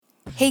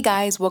Hey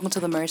guys, welcome to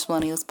the Marriage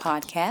Millennials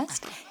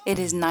podcast. It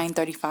is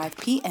 9:35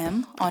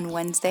 p.m. on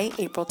Wednesday,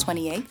 April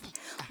 28th.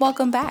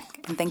 Welcome back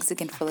and thanks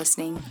again for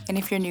listening. And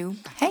if you're new,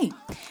 hey,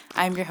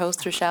 I'm your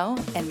host Rochelle,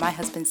 and my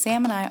husband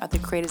Sam and I are the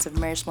creators of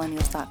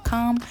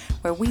MarriageMillennials.com,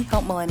 where we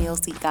help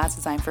millennials see God's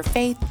design for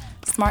faith,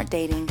 smart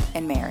dating,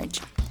 and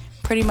marriage.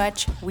 Pretty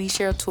much, we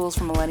share tools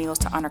for millennials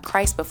to honor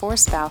Christ before a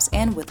spouse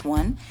and with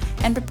one,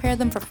 and prepare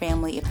them for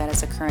family if that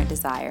is a current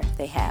desire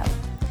they have.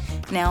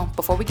 Now,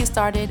 before we get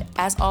started,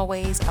 as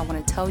always, I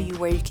want to tell you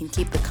where you can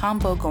keep the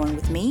combo going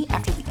with me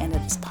after the end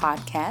of this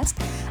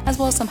podcast, as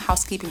well as some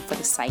housekeeping for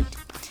the site.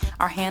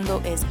 Our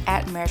handle is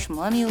at Marriage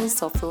Millennials,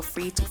 so feel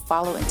free to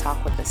follow and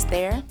talk with us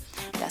there.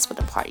 That's where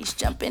the party's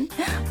jumping.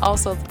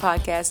 Also, the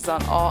podcast is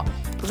on all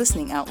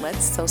listening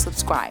outlets, so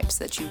subscribe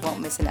so that you won't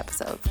miss an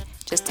episode.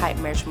 Just type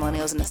Marriage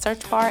Millennials in the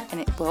search bar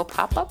and it will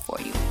pop up for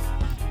you.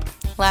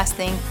 Last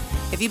thing,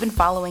 if you've been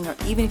following or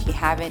even if you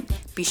haven't,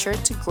 be sure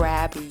to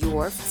grab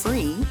your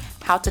free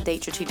How to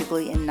Date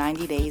Strategically in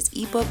 90 Days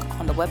ebook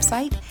on the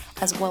website,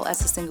 as well as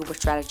the Singlehood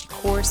Strategy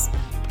course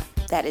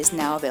that is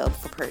now available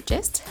for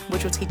purchase,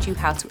 which will teach you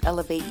how to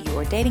elevate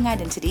your dating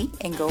identity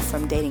and go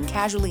from dating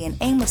casually and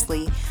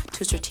aimlessly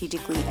to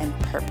strategically and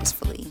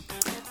purposefully.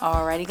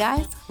 Alrighty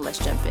guys, let's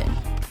jump in.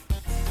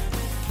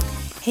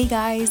 Hey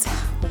guys,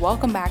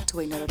 welcome back to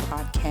another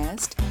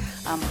podcast.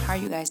 How are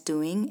you guys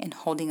doing and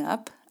holding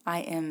up?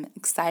 I am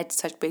excited to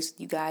touch base with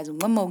you guys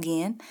one more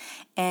again,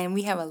 and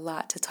we have a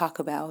lot to talk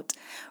about.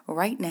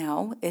 Right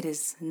now, it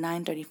is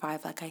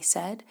 9:35, like I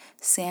said.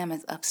 Sam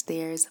is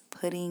upstairs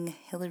putting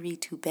Hillary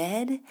to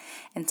bed,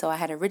 and so I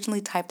had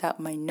originally typed out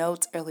my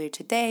notes earlier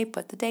today,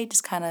 but the day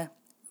just kind of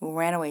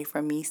ran away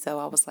from me, so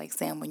I was like,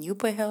 Sam, when you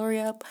put Hillary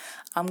up,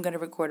 I'm going to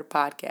record a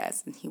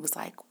podcast. And he was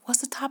like,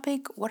 what's the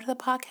topic? What are the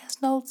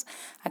podcast notes?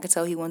 I could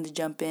tell he wanted to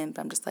jump in, but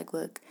I'm just like,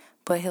 look,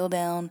 put Hill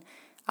down.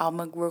 I'm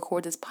going to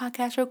record this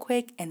podcast real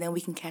quick, and then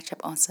we can catch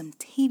up on some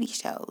TV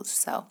shows.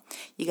 So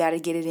you got to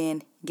get it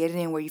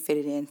in where you fit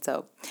it in.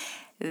 So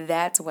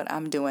that's what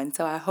I'm doing.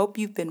 So I hope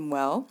you've been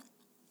well.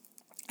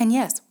 And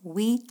yes,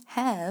 we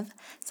have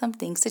some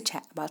things to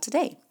chat about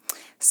today.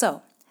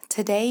 So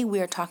today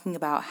we are talking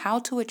about how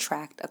to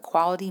attract a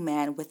quality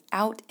man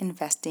without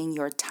investing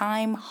your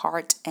time,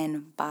 heart,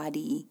 and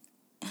body.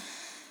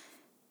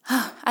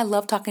 I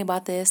love talking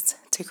about this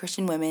to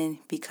Christian women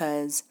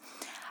because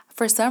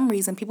for some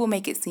reason, people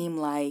make it seem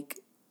like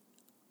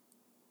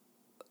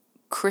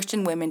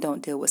Christian women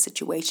don't deal with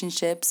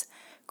situationships.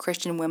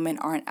 Christian women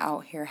aren't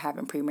out here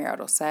having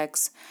premarital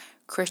sex.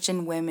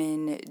 Christian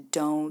women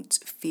don't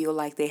feel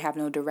like they have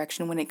no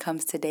direction when it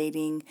comes to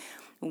dating.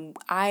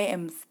 I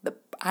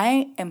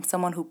am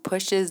someone who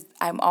pushes.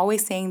 I'm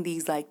always saying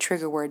these like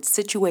trigger words: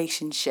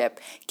 situationship,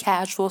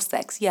 casual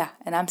sex. Yeah,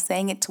 and I'm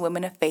saying it to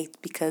women of faith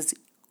because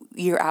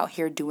you're out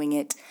here doing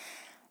it.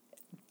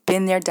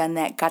 Been there, done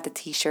that, got the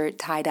t-shirt,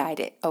 tie-dyed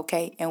it,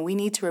 okay? And we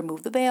need to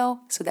remove the veil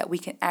so that we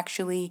can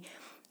actually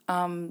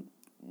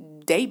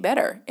date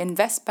better,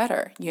 invest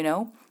better,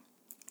 And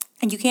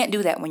you can't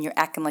do that when you're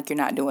acting like you're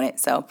not doing it.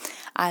 So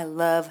I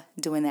love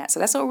doing that. So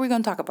that's what we're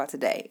going to talk about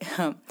today.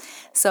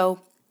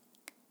 So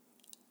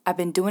I've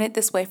been doing it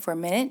this way for a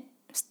minute,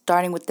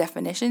 starting with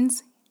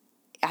definitions.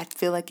 I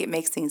feel like it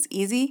makes things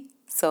easy.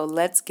 So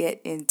let's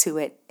get into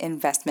it.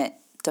 Investment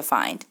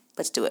defined.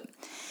 Let's do it.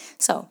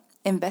 So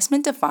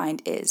investment defined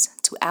is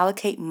to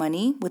allocate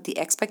money with the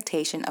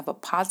expectation of a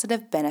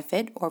positive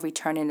benefit or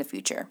return in the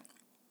future.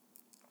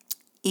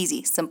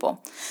 Easy,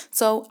 simple.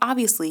 So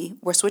obviously,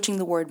 we're switching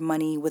the word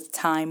money with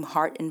time,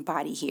 heart, and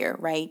body here,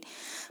 right?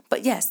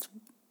 But yes,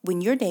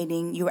 when you're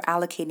dating, you're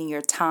allocating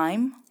your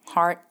time,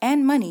 heart,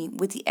 and money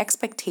with the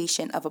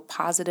expectation of a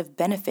positive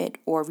benefit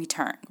or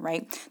return,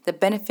 right? The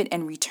benefit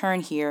and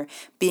return here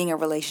being a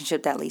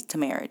relationship that leads to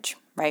marriage,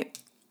 right?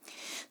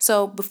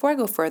 So before I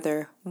go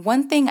further,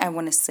 one thing I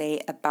want to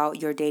say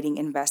about your dating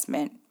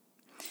investment.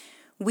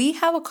 We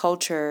have a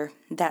culture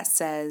that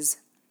says,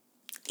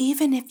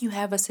 even if you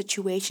have a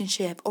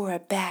situationship or a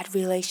bad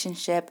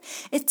relationship,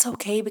 it's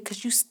okay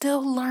because you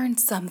still learn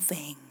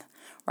something,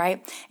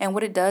 right? And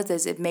what it does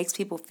is it makes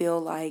people feel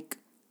like,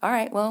 all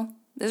right, well,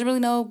 there's really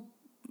no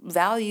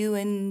value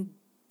in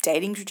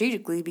dating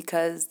strategically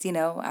because,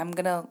 I'm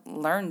going to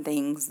learn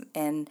things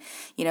and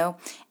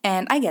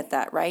I get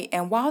that, right?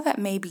 And while that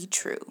may be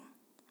true,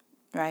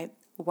 right?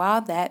 While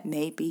that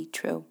may be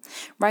true,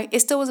 right? It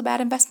still was a bad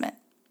investment.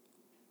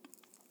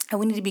 And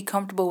we need to be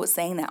comfortable with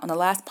saying that. On the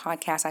last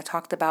podcast, I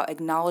talked about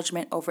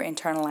acknowledgement over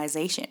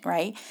internalization,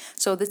 right?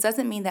 So this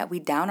doesn't mean that we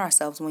down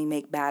ourselves when we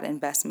make bad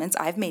investments.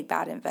 I've made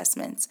bad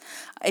investments.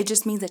 It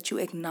just means that you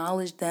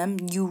acknowledge them,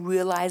 you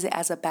realize it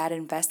as a bad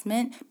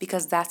investment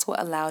because that's what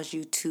allows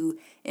you to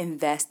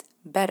invest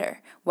better.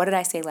 What did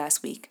I say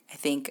last week? I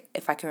think,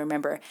 if I can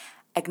remember,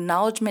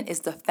 acknowledgement is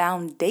the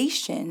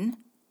foundation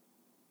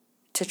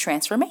to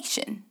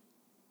transformation,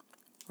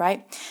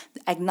 right?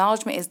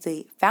 Acknowledgement is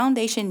the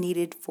foundation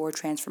needed for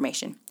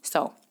transformation.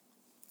 So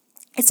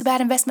it's a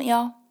bad investment,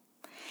 y'all.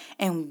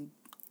 And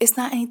it's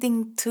not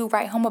anything to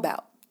write home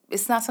about.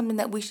 It's not something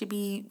that we should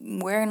be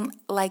wearing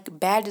like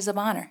badges of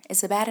honor.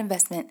 It's a bad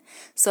investment.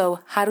 So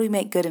how do we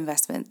make good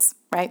investments,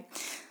 right?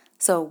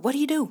 So what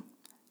do?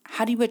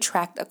 How do you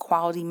attract a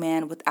quality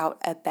man without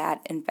a bad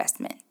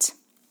investment?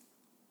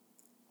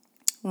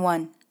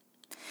 One,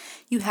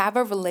 you have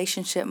a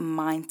relationship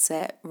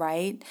mindset,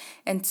 right?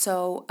 And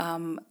so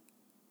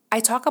I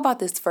talk about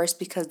this first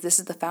because this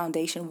is the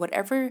foundation.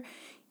 Whatever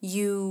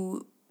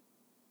you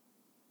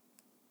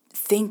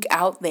think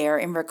out there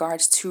in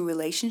regards to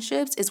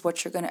relationships is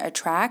what you're going to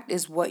attract,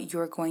 is what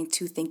you're going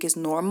to think is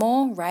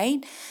normal,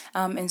 right?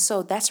 And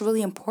so that's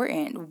really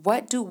important.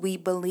 What do we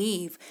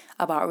believe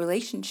about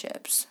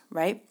relationships,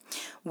 right?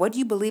 What do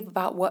you believe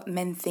about what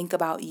men think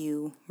about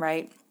you,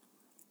 right?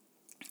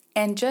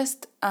 And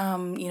just,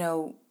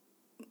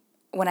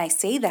 when I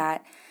say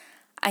that,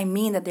 I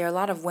mean that there are a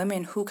lot of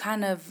women who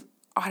kind of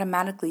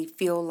automatically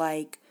feel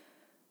like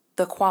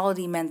the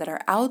quality men that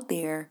are out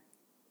there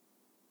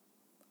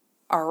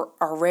are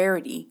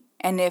rarity.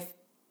 And if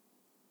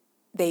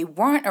they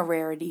weren't a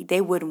rarity,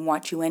 they wouldn't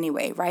want you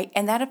anyway, right?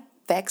 And that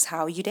affects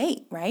how you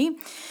date, right?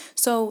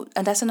 So,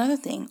 and that's another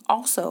thing.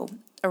 Also,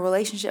 a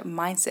relationship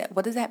mindset.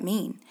 What does that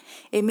mean?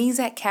 It means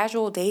that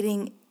casual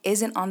dating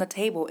isn't on the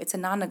table. It's a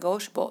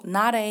non-negotiable.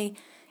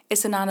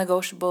 It's a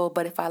non-negotiable,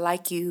 but if I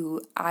like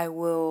you, I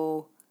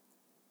will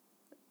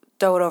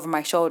throw it over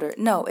my shoulder.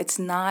 No, it's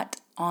not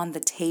on the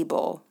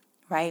table,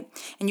 right?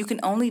 And you can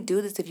only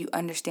do this if you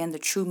understand the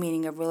true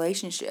meaning of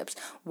relationships,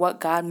 what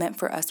God meant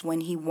for us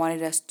when He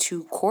wanted us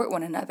to court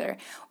one another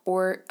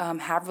or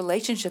have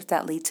relationships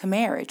that lead to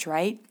marriage,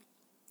 right?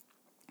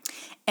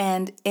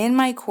 And in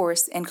my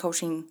course and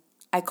coaching,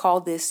 I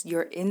call this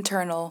your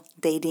internal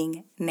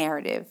dating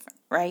narrative,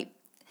 right?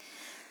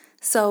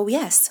 So,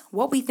 yes,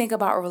 what we think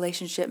about a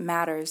relationship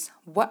matters.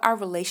 What our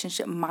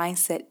relationship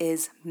mindset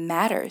is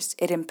matters.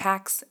 It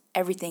impacts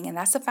everything. And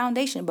that's the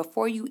foundation.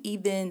 Before you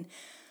even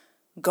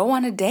go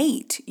on a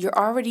date, you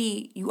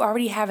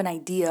already have an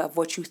idea of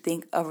what you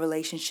think a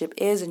relationship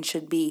is and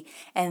should be.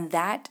 And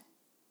that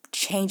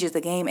changes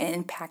the game and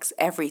impacts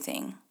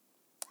everything.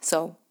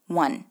 So,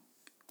 1,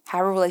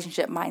 have a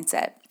relationship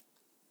mindset.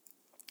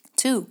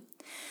 2,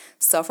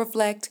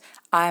 self-reflect.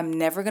 I'm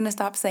never going to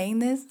stop saying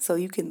this, so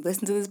you can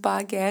listen to this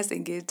podcast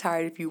and get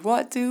tired if you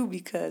want to,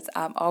 because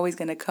I'm always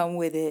going to come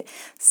with it.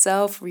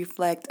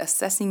 Self-reflect,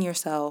 assessing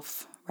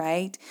yourself,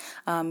 right?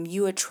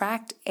 You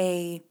attract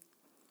a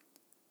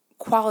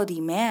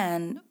quality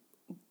man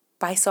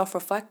by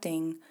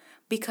self-reflecting,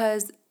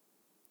 because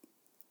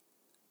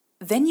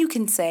then you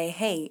can say,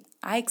 hey,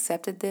 I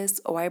accepted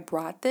this or I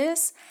brought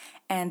this,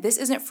 and this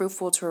isn't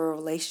fruitful to a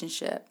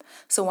relationship.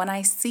 So when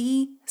I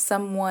see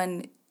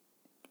someone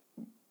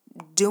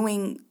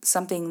doing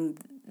something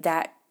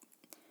that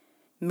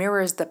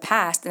mirrors the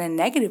past in a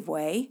negative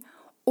way,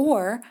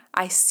 or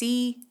I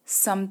see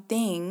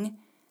something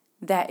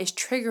that is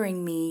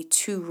triggering me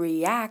to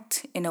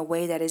react in a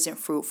way that isn't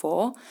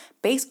fruitful,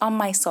 based on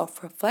my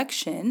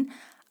self-reflection,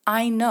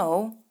 I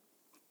know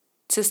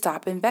to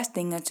stop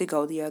investing and to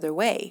go the other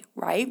way,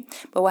 right?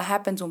 But what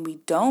happens when we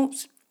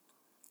don't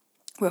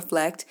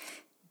reflect,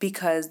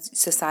 because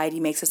society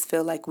makes us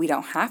feel like we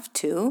don't have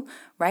to,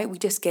 right? We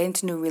just get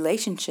into new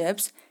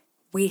relationships.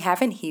 We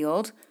haven't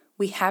healed.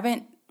 We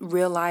haven't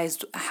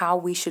realized how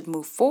we should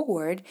move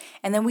forward.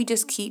 And then we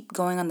just keep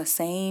going on the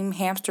same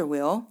hamster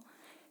wheel,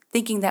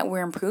 thinking that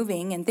we're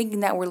improving and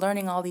thinking that we're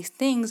learning all these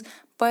things,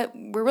 but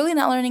we're really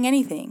not learning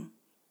anything.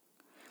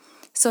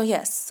 So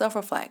yes,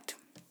 self-reflect.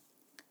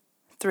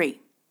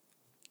 3,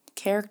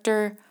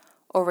 character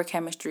over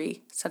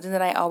chemistry, something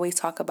that I always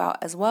talk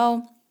about as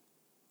well.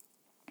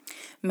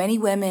 Many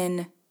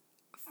women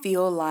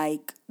feel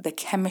like the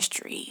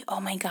chemistry, oh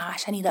my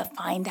gosh, I need to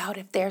find out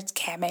if there's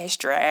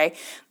chemistry.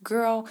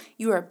 Girl,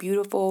 you are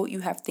beautiful.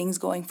 You have things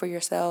going for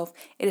yourself.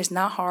 It is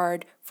not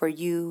hard for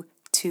you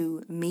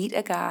to meet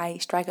a guy,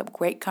 strike up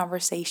great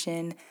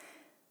conversation,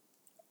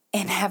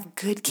 and have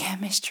good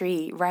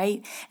chemistry,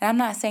 right? And I'm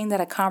not saying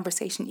that a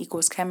conversation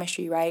equals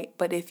chemistry, right?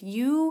 But if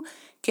you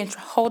can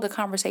hold a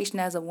conversation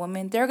as a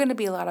woman, there are going to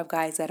be a lot of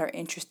guys that are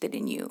interested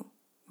in you,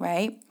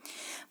 right?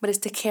 But it's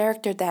the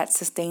character that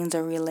sustains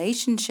a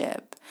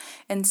relationship.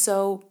 And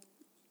so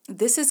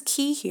this is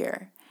key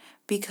here,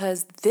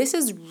 because this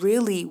is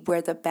really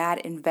where the bad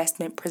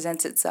investment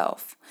presents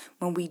itself,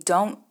 when we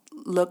don't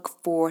look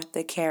for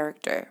the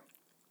character,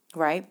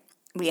 right?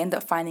 We end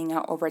up finding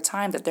out over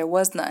time that there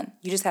was none.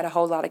 You just had a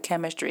whole lot of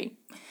chemistry.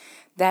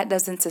 That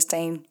doesn't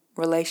sustain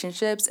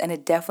relationships, and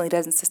it definitely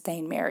doesn't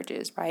sustain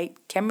marriages, right?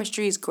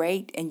 Chemistry is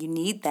great, and you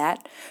need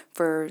that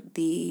for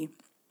the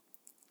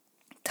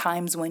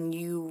times when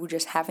you were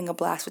just having a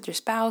blast with your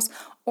spouse,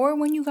 or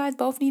when you guys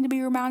both need to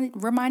be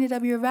reminded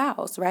of your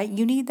vows, right?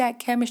 You need that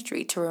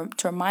chemistry to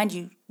remind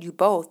you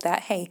both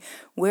that, hey,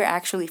 we're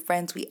actually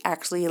friends. We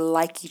actually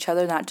like each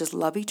other, not just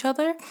love each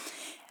other.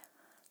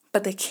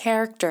 But the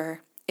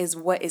character is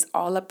what is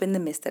all up in the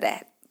midst of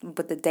that.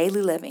 But the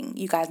daily living,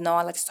 you guys know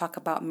I like to talk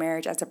about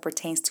marriage as it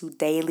pertains to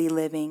daily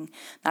living,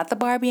 not the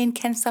Barbie and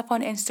Ken stuff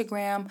on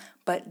Instagram,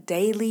 but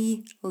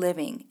daily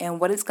living and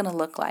what it's going to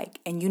look like.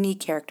 And you need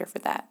character for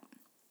that.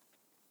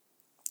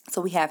 So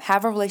we have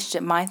a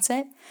relationship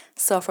mindset,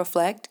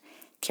 self-reflect,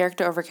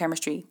 character over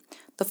chemistry.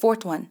 The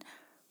fourth one,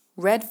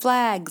 red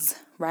flags,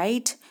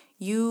 right?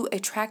 You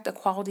attract a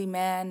quality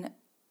man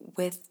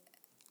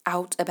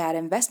without a bad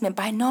investment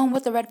by knowing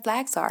what the red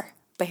flags are.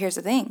 But here's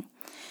the thing.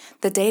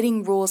 The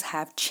dating rules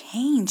have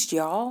changed,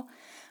 y'all.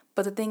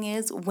 But the thing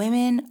is,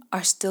 women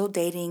are still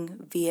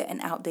dating via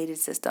an outdated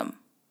system,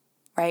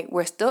 right?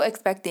 We're still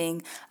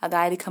expecting a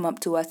guy to come up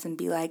to us and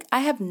be like,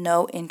 I have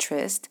no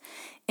interest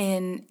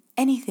in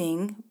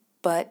anything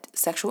but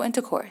sexual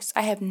intercourse.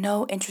 I have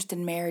no interest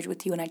in marriage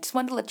with you. And I just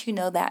wanted to let you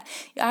know that.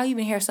 I'll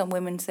even hear some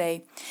women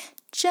say,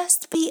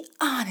 just be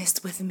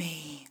honest with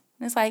me.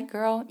 And it's like,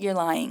 girl, you're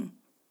lying.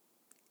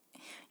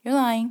 You're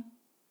lying,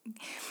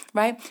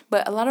 right?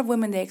 But a lot of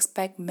women, they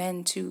expect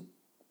men to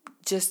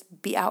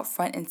just be out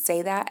front and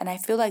say that. And I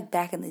feel like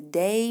back in the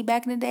day,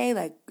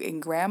 like in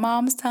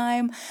grandmom's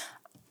time,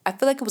 I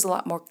feel like it was a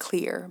lot more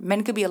clear.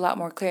 Men could be a lot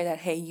more clear that,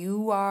 hey,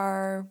 you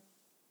are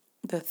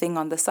the thing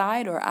on the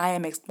side, or I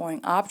am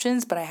exploring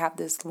options, but I have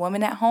this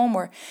woman at home,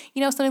 or,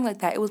 something like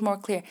that. It was more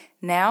clear.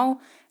 Now,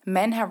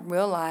 men have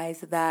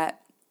realized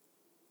that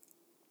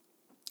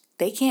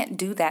they can't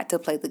do that to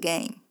play the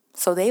game.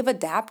 So they've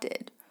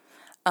adapted,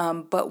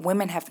 but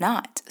women have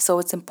not. So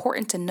it's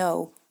important to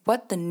know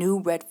what the new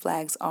red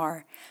flags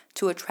are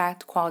to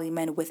attract quality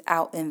men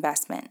without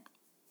investment.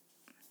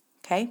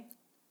 Okay?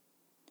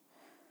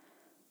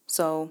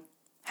 So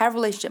have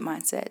relationship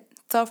mindset,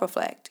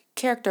 self-reflect,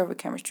 character over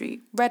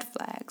chemistry, red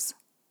flags.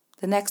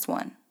 The next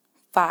one,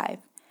 5,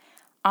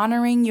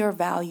 honoring your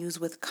values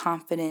with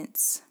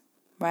confidence,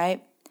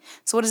 right?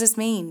 So what does this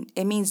mean?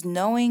 It means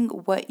knowing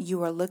what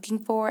you are looking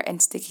for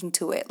and sticking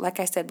to it. Like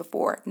I said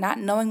before, not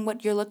knowing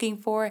what you're looking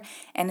for,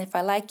 and if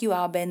I like you,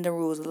 I'll bend the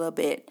rules a little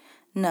bit.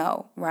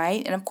 No,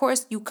 right? And of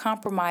course, you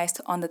compromise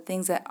on the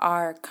things that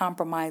are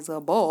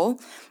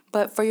compromisable,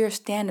 but for your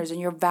standards and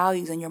your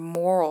values and your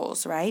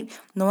morals, right?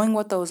 Knowing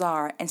what those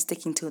are and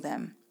sticking to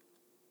them.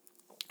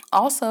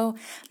 Also,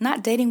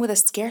 not dating with a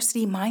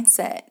scarcity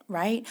mindset,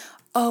 right?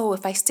 Oh,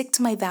 if I stick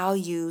to my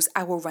values,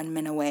 I will run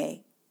men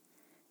away.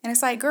 And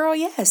it's like, girl,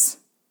 yes.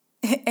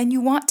 And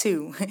you want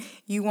to.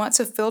 You want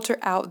to filter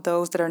out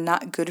those that are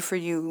not good for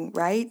you,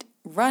 right?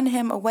 Run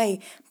him away.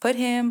 Put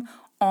him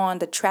on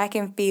the track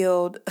and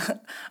field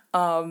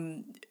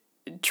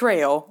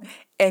trail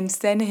and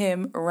send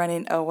him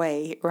running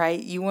away,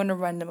 right? You want to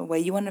run them away.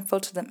 You want to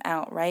filter them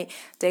out, right?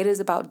 Data is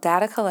about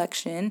data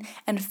collection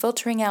and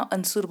filtering out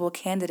unsuitable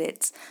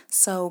candidates.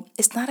 So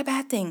it's not a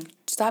bad thing.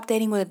 Stop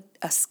dating with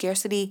a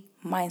scarcity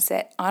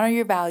mindset. Honor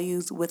your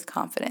values with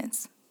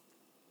confidence.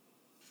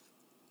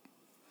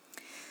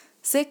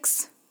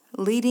 6,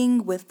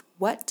 leading with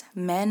what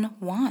men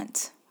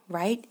want,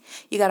 right?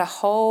 You got a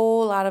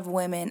whole lot of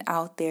women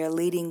out there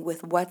leading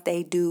with what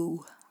they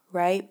do,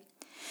 right?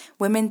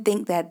 Women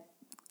think that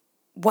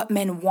what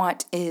men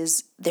want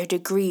is their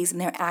degrees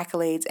and their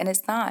accolades, and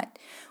it's not.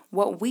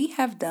 What we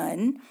have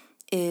done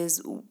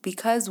is,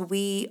 because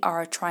we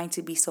are trying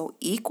to be so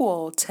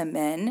equal to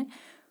men,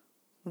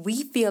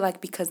 we feel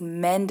like because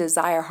men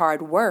desire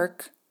hard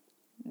work,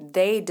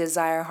 they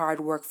desire hard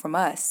work from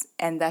us,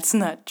 and that's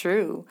not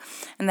true.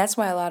 And that's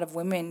why a lot of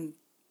women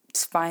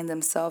find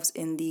themselves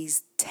in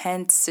these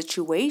tense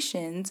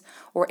situations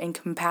or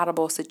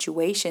incompatible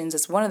situations.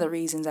 It's one of the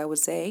reasons, I would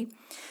say,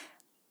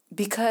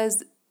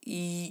 because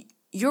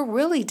you're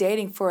really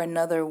dating for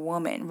another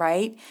woman,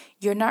 right?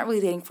 You're not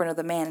really dating for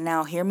another man.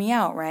 Now, hear me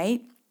out,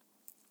 right?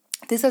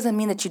 This doesn't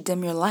mean that you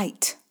dim your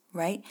light,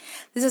 right?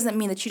 This doesn't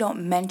mean that you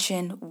don't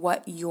mention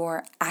what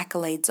your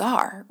accolades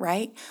are,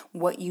 right?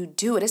 What you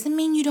do. It doesn't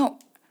mean you don't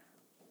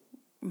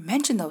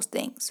mention those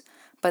things.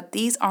 But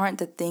these aren't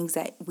the things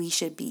that we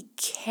should be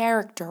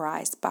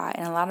characterized by.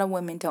 And a lot of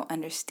women don't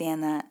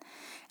understand that.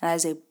 And that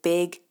is a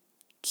big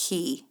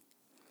key,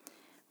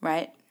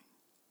 right?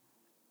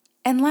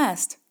 And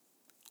last,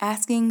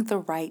 asking the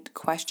right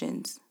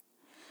questions.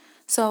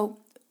 So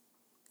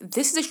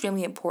this is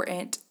extremely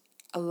important.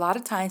 A lot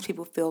of times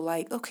people feel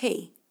like,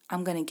 okay,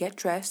 I'm going to get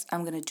dressed,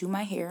 I'm going to do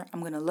my hair,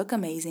 I'm going to look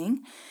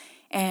amazing,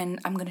 and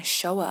I'm going to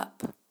show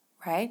up,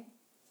 right?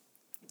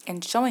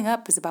 And showing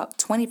up is about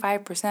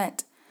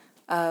 25%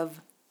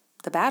 of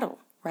the battle,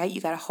 right?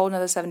 You got a whole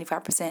nother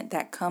 75%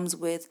 that comes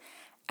with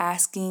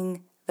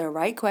asking the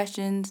right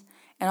questions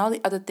and all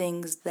the other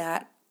things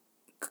that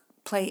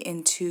play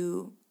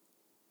into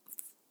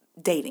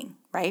dating,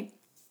 right?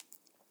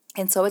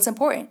 And so it's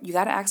important. You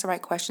got to ask the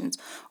right questions.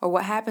 Or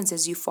what happens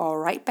is you fall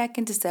right back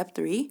into step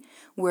 3,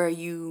 where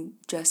you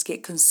just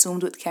get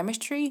consumed with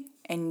chemistry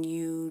and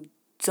you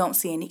don't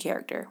see any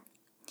character.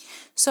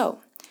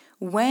 So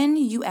when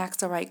you ask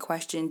the right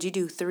questions, you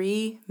do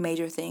 3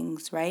 major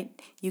things, right?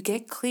 You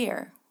get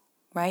clear,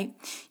 right?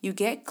 You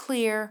get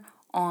clear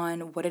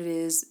on what it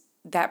is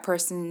that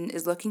person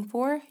is looking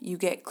for. You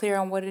get clear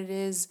on what it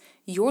is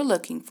you're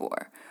looking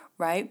for,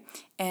 right?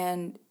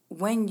 And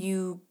when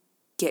you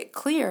get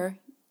clear,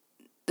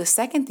 the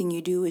second thing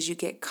you do is you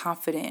get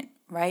confident,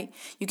 right?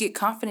 You get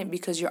confident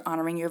because you're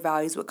honoring your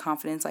values with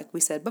confidence, like we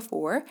said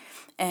before.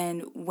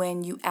 And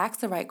when you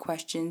ask the right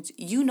questions,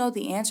 you know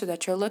the answer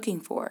that you're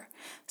looking for.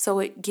 So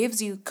it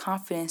gives you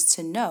confidence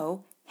to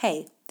know,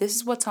 hey, this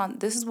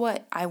is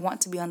what I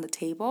want to be on the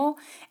table.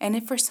 And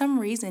if for some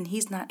reason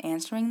he's not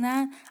answering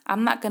that,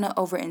 I'm not going to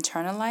over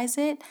internalize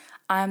it.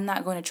 I'm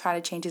not going to try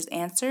to change his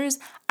answers.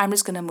 I'm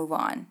just going to move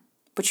on.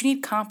 But you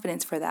need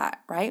confidence for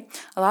that, right?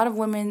 A lot of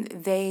women,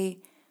 they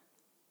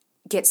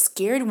get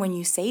scared when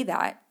you say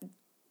that.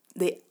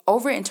 They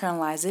over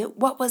internalize it.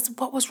 What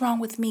was wrong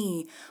with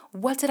me?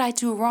 What did I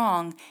do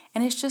wrong?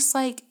 And it's just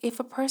like, if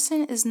a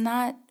person is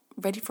not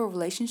ready for a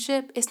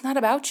relationship, it's not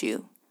about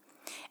you.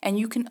 And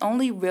you can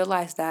only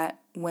realize that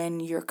when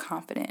you're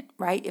confident,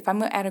 right? If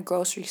I'm at a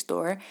grocery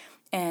store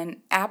and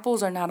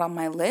apples are not on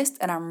my list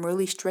and I'm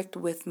really strict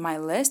with my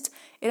list,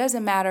 it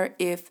doesn't matter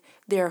if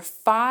there are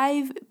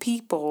 5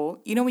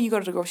 people. You know, when you go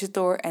to the grocery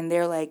store and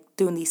they're like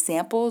doing these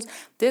samples,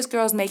 this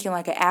girl's making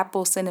like an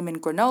apple cinnamon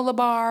granola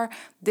bar.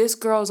 This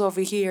girl's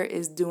over here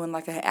is doing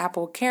like an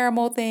apple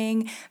caramel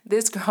thing.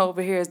 This girl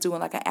over here is doing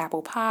like an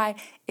apple pie.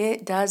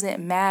 It doesn't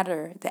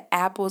matter. The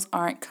apples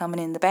aren't coming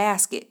in the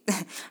basket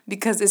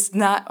because it's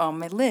not on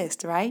my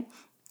list, right?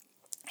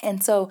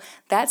 And so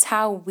that's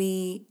how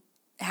we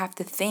have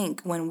to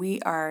think when we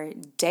are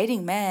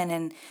dating men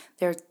and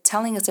they're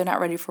telling us they're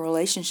not ready for a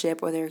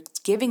relationship, or they're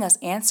giving us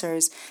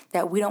answers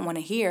that we don't want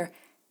to hear.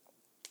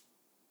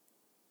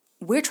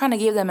 We're trying to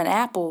give them an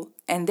apple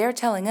and they're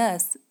telling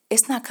us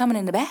it's not coming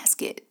in the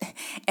basket.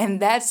 And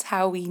that's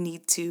how we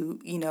need to,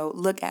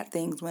 look at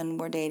things when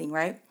we're dating,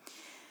 right?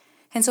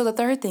 And so the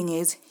third thing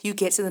is you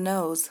get to the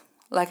nose.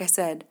 Like I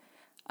said,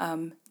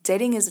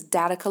 dating is a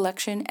data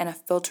collection and a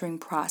filtering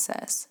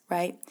process,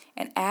 right?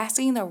 And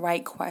asking the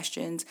right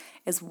questions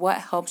is what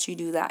helps you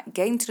do that.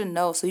 Getting to the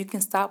know so you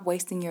can stop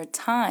wasting your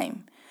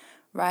time,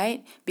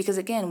 right? Because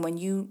again, when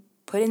you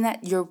put in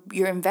that,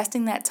 you're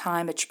investing that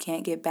time that you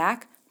can't get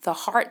back, the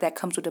heart that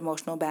comes with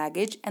emotional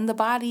baggage, and the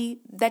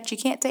body that you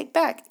can't take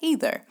back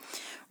either,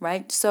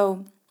 right?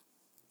 So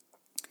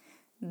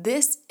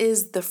this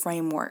is the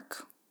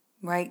framework,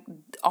 right?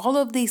 All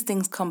of these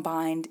things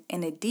combined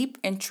in a deep,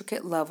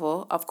 intricate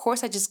level. Of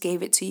course, I just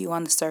gave it to you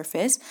on the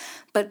surface,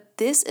 but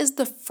this is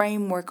the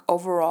framework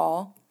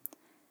overall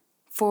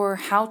for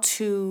how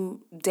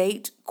to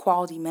date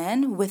quality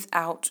men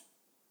without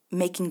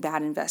making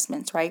bad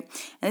investments, right?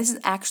 And this is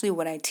actually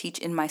what I teach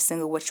in my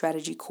Singlewood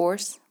Strategy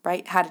course,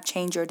 right? How to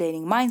change your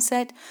dating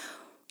mindset,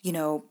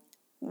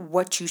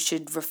 what you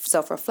should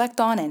self-reflect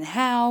on and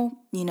how,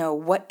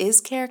 what is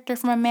character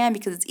from a man,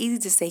 because it's easy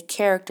to say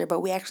character,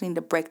 but we actually need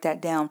to break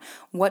that down.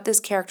 What does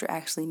character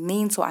actually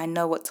mean so I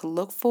know what to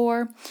look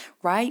for,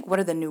 right? What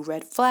are the new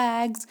red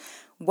flags?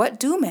 What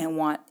do men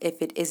want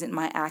if it isn't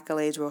my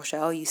accolades,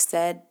 Rochelle? You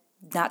said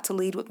not to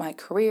lead with my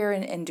career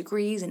and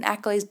degrees and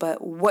accolades,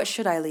 but what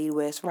should I lead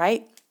with,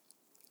 right?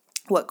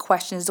 What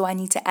questions do I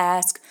need to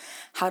ask?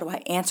 How do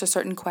I answer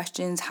certain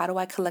questions? How do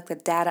I collect the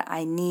data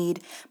I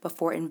need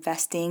before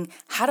investing?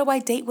 How do I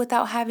date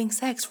without having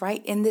sex,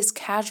 right? In this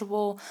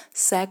casual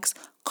sex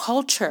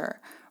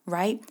culture,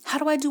 right? How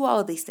do I do all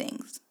of these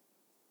things?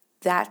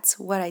 That's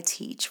what I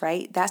teach,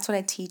 right? That's what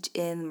I teach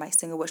in my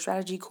Singlewood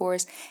Strategy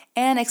course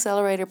and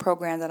accelerator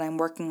program that I'm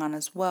working on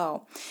as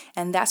well.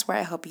 And that's where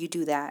I help you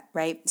do that,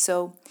 right?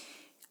 So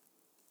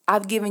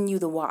I've given you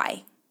the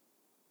why,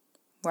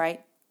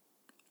 right?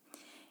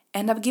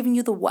 And I've given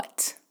you the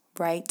what,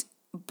 right?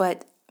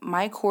 But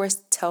my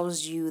course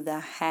tells you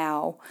the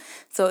how.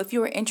 So if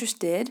you are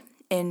interested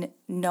in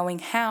knowing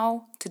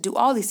how to do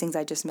all these things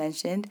I just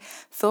mentioned,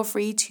 feel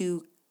free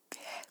to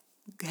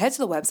head to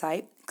the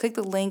website, click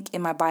the link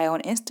in my bio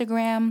on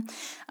Instagram,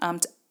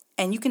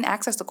 and you can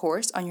access the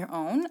course on your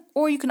own,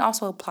 or you can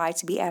also apply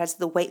to be added to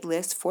the wait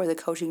list for the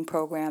coaching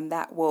program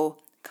that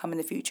will come in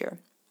the future.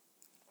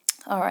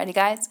 Alrighty,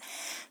 guys.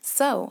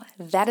 So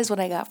that is what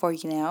I got for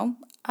you now.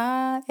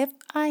 If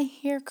I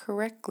hear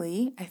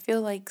correctly, I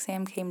feel like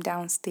Sam came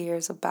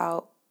downstairs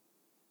about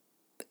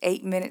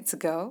 8 minutes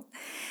ago.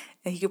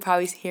 And you could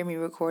probably hear me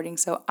recording.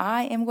 So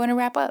I am going to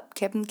wrap up.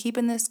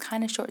 Keeping this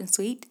kind of short and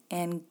sweet,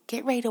 and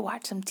get ready to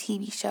watch some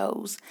TV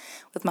shows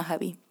with my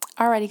hubby.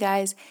 Alrighty,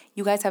 guys.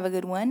 You guys have a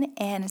good one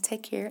and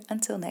take care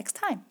until next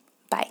time.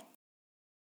 Bye.